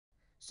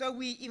So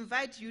we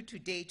invite you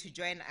today to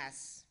join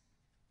us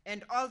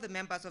and all the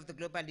members of the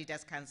Global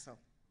Leaders Council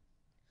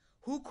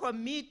who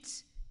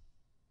commit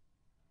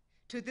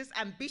to this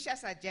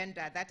ambitious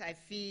agenda that I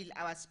feel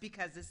our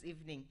speakers this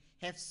evening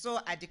have so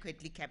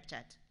adequately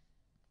captured.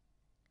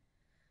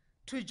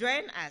 To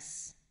join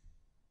us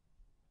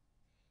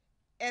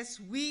as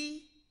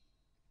we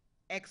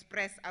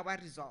express our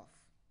resolve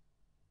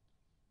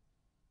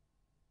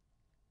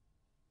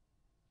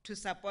to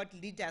support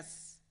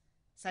leaders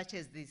such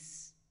as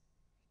this,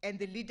 and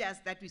the leaders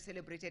that we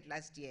celebrated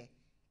last year,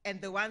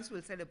 and the ones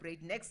we'll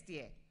celebrate next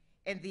year,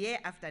 and the year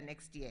after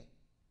next year,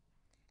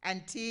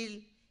 until,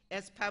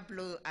 as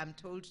Pablo, I'm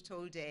told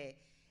a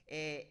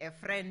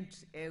friend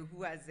who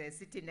was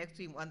sitting next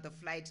to him on the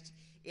flight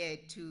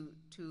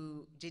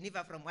to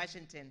Geneva from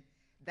Washington,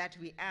 that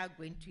we are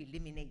going to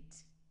eliminate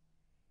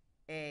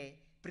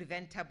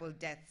preventable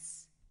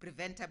deaths,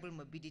 preventable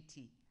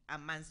morbidity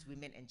amongst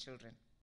women and children.